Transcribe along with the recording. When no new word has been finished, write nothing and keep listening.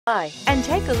Hi, and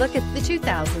take a look at the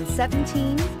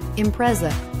 2017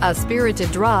 Impreza. A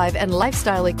spirited drive and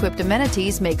lifestyle-equipped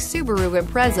amenities make Subaru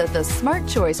Impreza the smart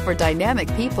choice for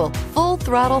dynamic people.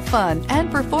 Full-throttle fun and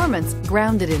performance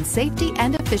grounded in safety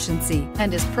and efficiency,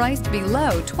 and is priced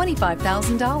below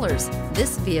 $25,000.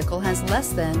 This vehicle has less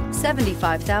than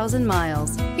 75,000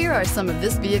 miles. Here are some of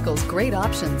this vehicle's great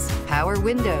options: power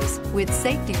windows with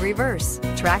safety reverse,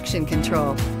 traction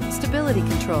control, stability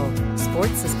control,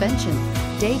 sports suspension,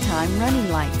 daytime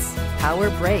running lights,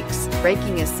 power brakes,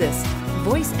 braking assist,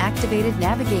 voice-activated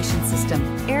navigation system,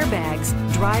 airbags,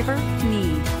 driver,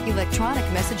 knee, electronic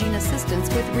messaging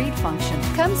assistance with read function.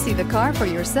 Come see the car for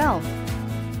yourself.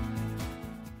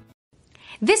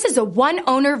 This is a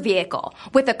one-owner vehicle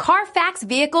with a Carfax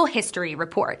Vehicle History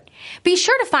Report. Be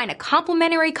sure to find a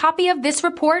complimentary copy of this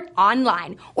report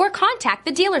online or contact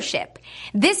the dealership.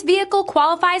 This vehicle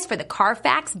qualifies for the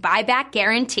Carfax Buyback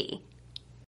Guarantee.